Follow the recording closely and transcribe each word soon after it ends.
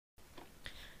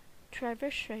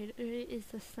Trevor Schrader is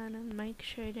the son of Mike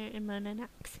Schrader and Mona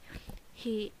Knox.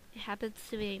 He happens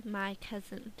to be my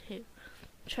cousin, too.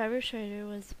 Trevor Schrader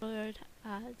was born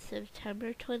on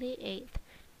September 28,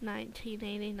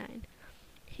 1989.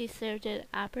 He served in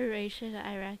Operation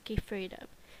Iraqi Freedom.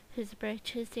 His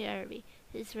branch is the Army.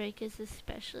 His rank is a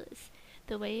specialist.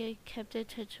 The way he kept in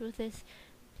touch with his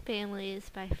family is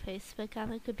by Facebook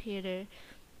on the computer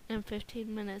and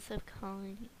 15 minutes of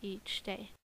calling each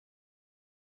day.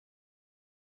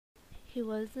 He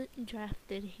wasn't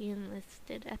drafted, he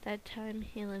enlisted. At that time,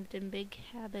 he lived in Big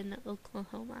Cabin,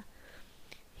 Oklahoma.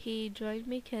 He joined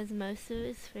because most of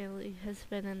his family has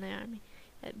been in the Army.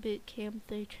 At boot camp,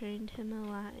 they trained him a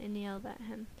lot and yelled at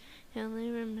him. He only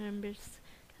remembers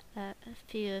a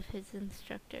few of his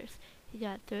instructors. He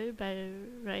got through by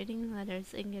writing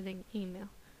letters and getting email.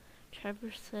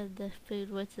 Trevor said the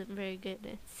food wasn't very good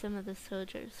and some of the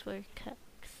soldiers were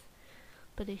cooks,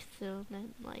 but he still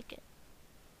didn't like it.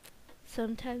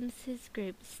 Sometimes his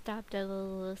group stopped at a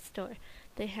little store.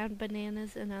 They had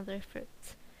bananas and other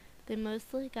fruits. They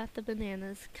mostly got the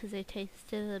bananas because they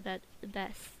tasted the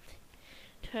best.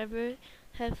 Trevor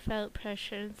had felt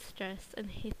pressure and stress,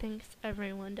 and he thinks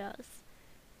everyone does.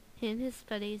 He and his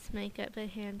buddies make up a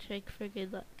handshake for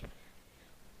good luck.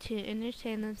 To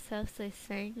entertain themselves, they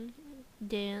sang,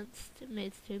 danced,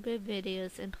 made stupid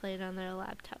videos, and played on their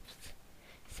laptops.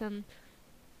 Some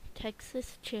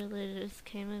Texas cheerleaders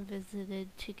came and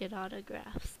visited to get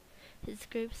autographs. His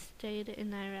group stayed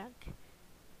in Iraq.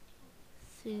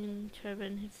 Soon Trevor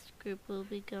and his group will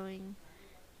be going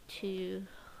to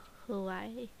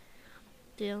Hawaii.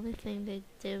 The only thing they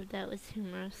did that was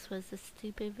humorous was the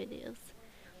stupid videos.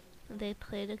 They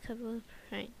played a couple of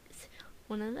pranks.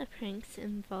 One of the pranks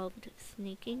involved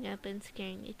sneaking up and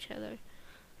scaring each other.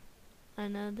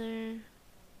 Another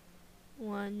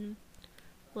one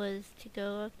was to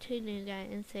go up to a new guy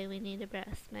and say, "We need a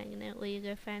brass magnet, will you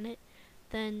go find it?"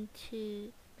 Then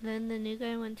the new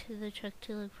guy went to the truck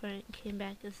to look for it and came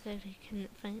back and said he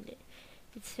couldn't find it.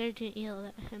 His sergeant yelled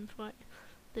at him for it.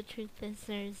 The truth is,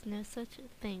 there is no such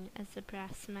thing as a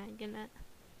brass magnet.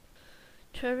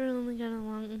 Trevor only got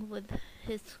along with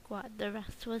his squad. The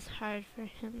rest was hard for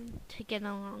him to get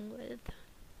along with.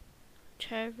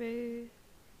 Trevor,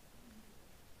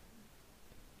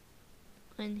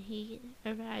 when he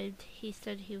arrived, he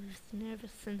said he was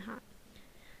nervous and hot.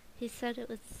 He said it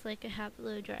was like a hot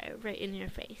blow dryer right in your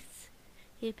face.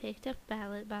 He picked up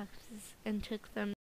ballot boxes and took them